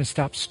because you're going to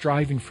stop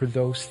striving for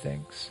those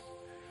things.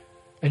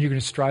 And you're going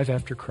to strive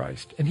after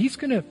Christ. And He's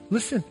going to,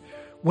 listen,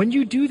 when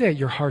you do that,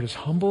 your heart is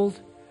humbled.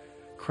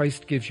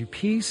 Christ gives you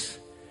peace.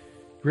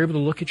 You're able to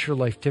look at your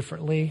life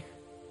differently.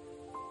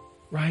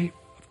 Right?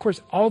 Of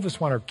course, all of us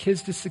want our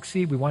kids to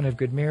succeed. We want to have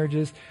good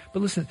marriages.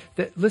 But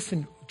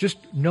listen, just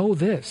know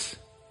this,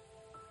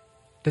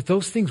 that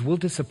those things will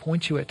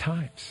disappoint you at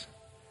times.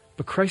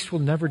 But Christ will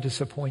never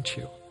disappoint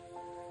you.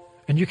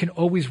 And you can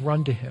always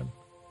run to Him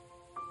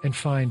and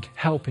find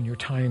help in your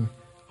time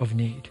of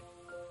need.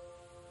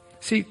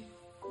 See,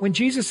 when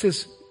Jesus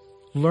says,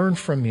 learn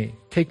from me,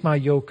 take my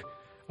yoke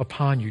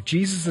upon you,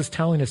 Jesus is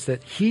telling us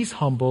that He's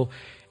humble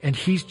and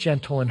He's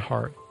gentle in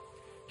heart.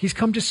 He's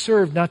come to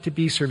serve, not to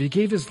be served. He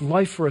gave His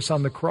life for us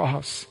on the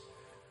cross.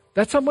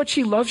 That's how much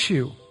He loves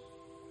you.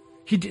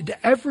 He did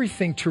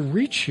everything to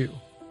reach you.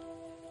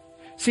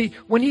 See,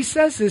 when He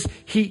says this,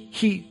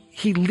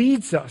 He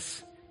leads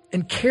us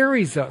and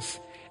carries us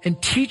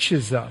and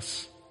teaches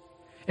us.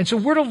 And so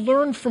we're to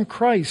learn from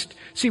Christ.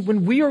 See,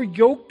 when we are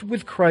yoked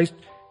with Christ,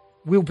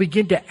 we'll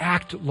begin to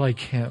act like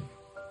Him.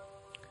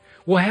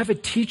 We'll have a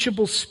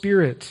teachable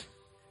spirit.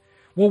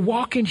 We'll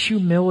walk in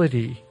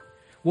humility.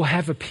 We'll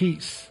have a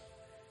peace.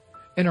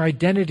 And our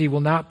identity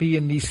will not be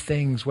in these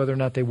things, whether or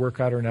not they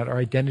work out or not. Our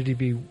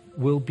identity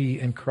will be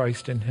in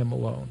Christ and Him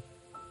alone.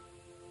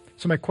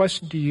 So my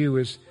question to you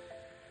is,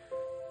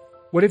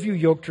 what have you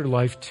yoked your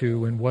life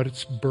to, and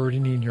what's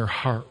burdening your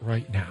heart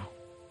right now?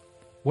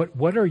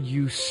 What are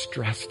you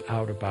stressed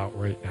out about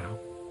right now?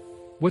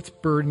 What's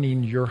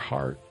burdening your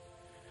heart?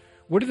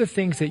 What are the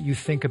things that you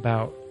think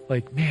about?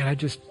 Like, man,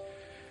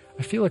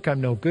 I feel like I'm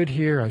no good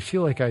here. I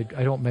feel like I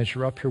don't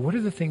measure up here. What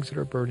are the things that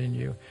are burdening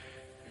you?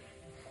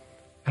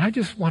 And I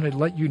just want to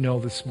let you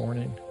know this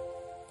morning,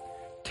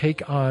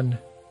 take on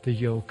the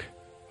yoke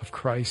of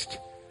Christ.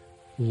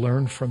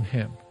 Learn from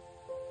Him.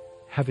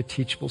 Have a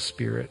teachable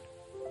spirit,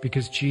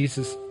 because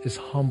Jesus is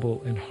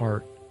humble in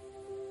heart.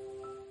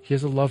 He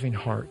has a loving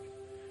heart,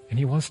 and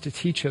He wants to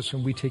teach us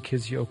when we take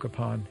His yoke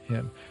upon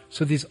Him.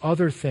 So these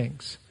other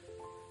things,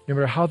 no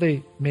matter how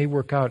they may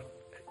work out,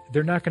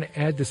 they're not going to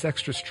add this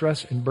extra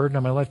stress and burden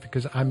on my life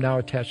because I'm now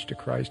attached to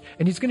Christ.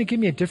 And He's going to give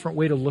me a different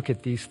way to look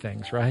at these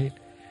things, right?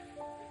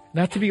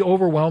 Not to be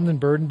overwhelmed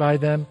and burdened by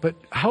them, but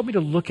help me to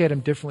look at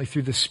them differently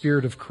through the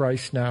Spirit of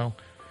Christ now.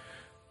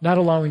 Not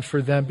allowing for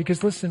them.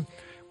 Because listen,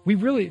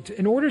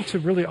 in order to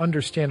really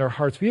understand our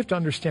hearts, we have to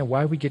understand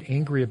why we get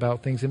angry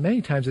about things. And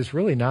many times it's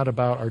really not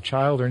about our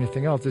child or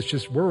anything else. It's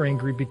just we're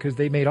angry because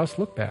they made us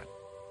look bad.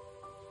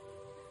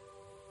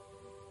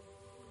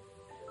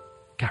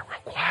 Got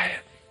real quiet,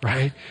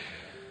 right?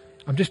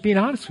 I'm just being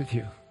honest with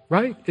you,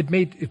 right?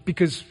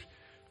 Because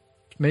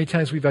many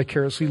times we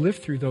vicariously live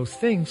through those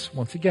things,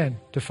 once again,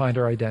 to find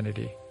our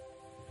identity.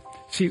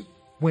 See,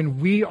 when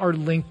we are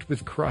linked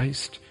with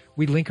Christ,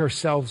 we link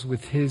ourselves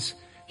with His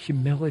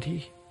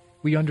humility.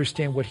 We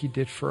understand what He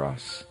did for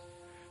us.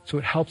 So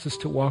it helps us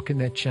to walk in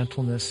that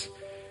gentleness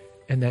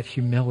and that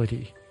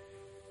humility.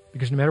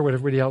 Because no matter what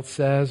everybody else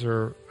says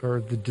or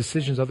the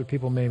decisions other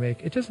people may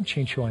make, it doesn't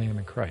change who I am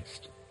in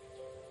Christ.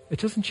 It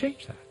doesn't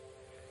change that.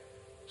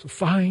 So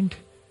find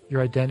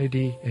your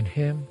identity in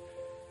Him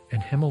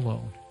and Him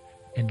alone,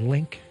 and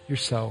link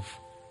yourself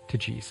to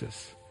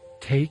Jesus.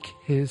 Take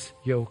His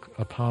yoke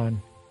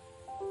upon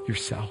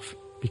yourself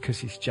because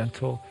He's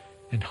gentle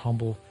and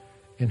humble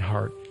in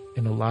heart,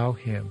 and allow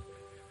Him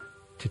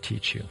to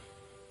teach you.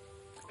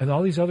 And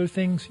all these other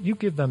things, you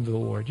give them to the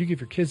Lord. You give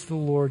your kids to the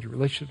Lord, your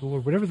relationship to the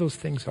Lord, whatever those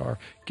things are,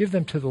 give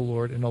them to the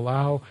Lord and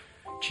allow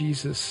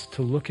Jesus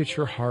to look at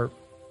your heart.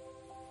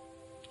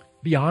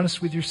 Be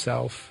honest with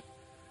yourself.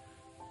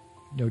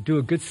 Do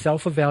a good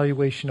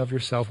self-evaluation of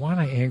yourself. Why am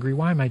I angry?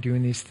 Why am I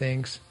doing these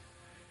things?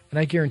 And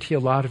I guarantee a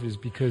lot of it is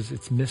because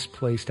it's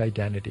misplaced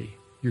identity.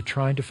 you're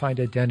trying to find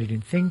identity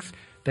in things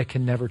that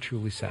can never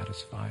truly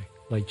satisfy,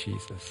 like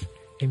Jesus.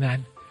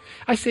 Amen.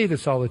 I say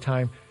this all the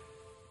time.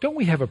 Don't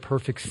we have a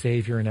perfect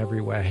Savior in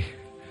every way?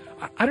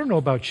 I don't know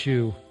about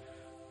you.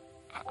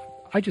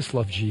 I just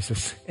love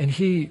Jesus, and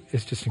he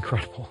is just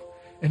incredible.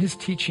 And his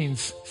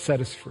teachings set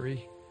us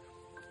free.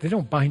 They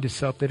don't bind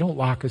us up. They don't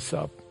lock us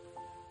up.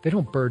 They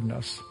don't burden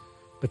us,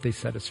 but they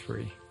set us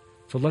free.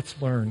 So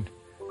let's learn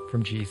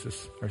from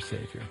Jesus, our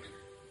Savior.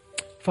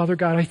 Father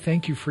God, I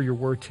thank you for your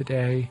word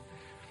today.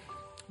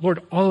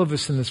 Lord, all of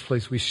us in this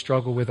place, we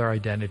struggle with our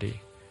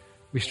identity.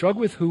 We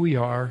struggle with who we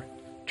are,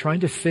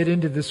 trying to fit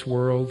into this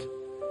world,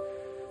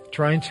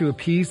 trying to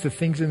appease the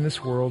things in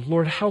this world.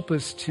 Lord, help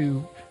us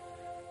to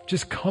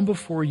just come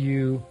before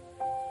you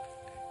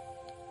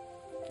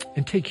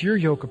and take your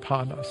yoke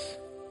upon us.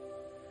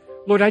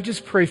 Lord, I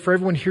just pray for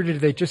everyone here today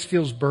that just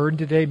feels burdened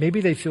today.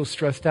 Maybe they feel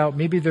stressed out.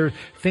 Maybe there are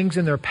things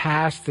in their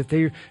past that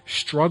they're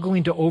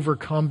struggling to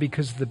overcome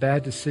because of the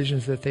bad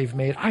decisions that they've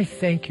made. I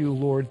thank you,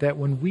 Lord, that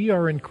when we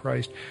are in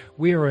Christ,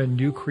 we are a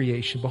new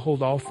creation.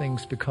 Behold, all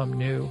things become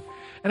new.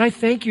 And I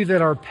thank you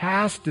that our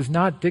past does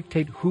not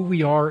dictate who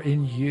we are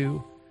in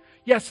you.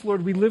 Yes,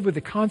 Lord, we live with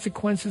the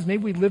consequences.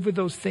 Maybe we live with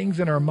those things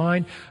in our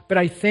mind. But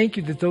I thank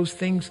you that those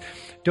things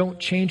don't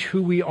change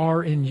who we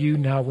are in you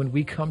now when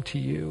we come to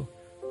you.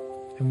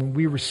 And when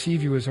we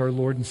receive you as our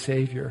Lord and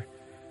Savior,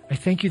 I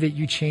thank you that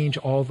you change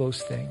all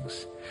those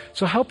things.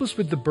 So help us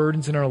with the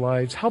burdens in our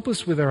lives. Help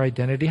us with our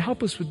identity.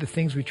 Help us with the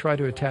things we try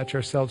to attach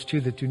ourselves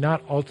to that do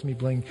not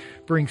ultimately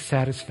bring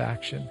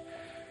satisfaction.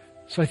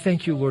 So I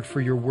thank you, Lord,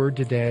 for your word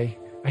today.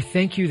 I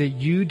thank you that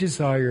you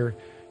desire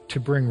to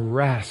bring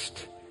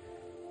rest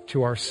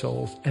to our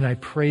souls. And I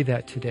pray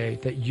that today,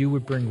 that you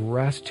would bring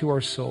rest to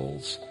our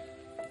souls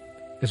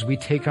as we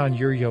take on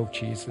your yoke,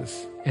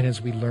 Jesus, and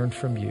as we learn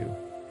from you.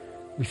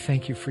 We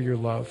thank you for your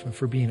love and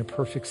for being a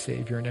perfect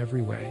Savior in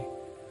every way.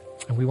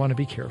 And we want to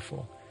be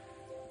careful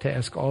to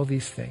ask all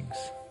these things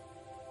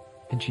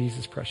in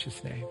Jesus'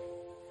 precious name.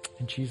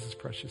 In Jesus'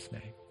 precious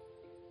name.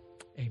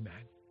 Amen.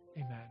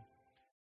 Amen.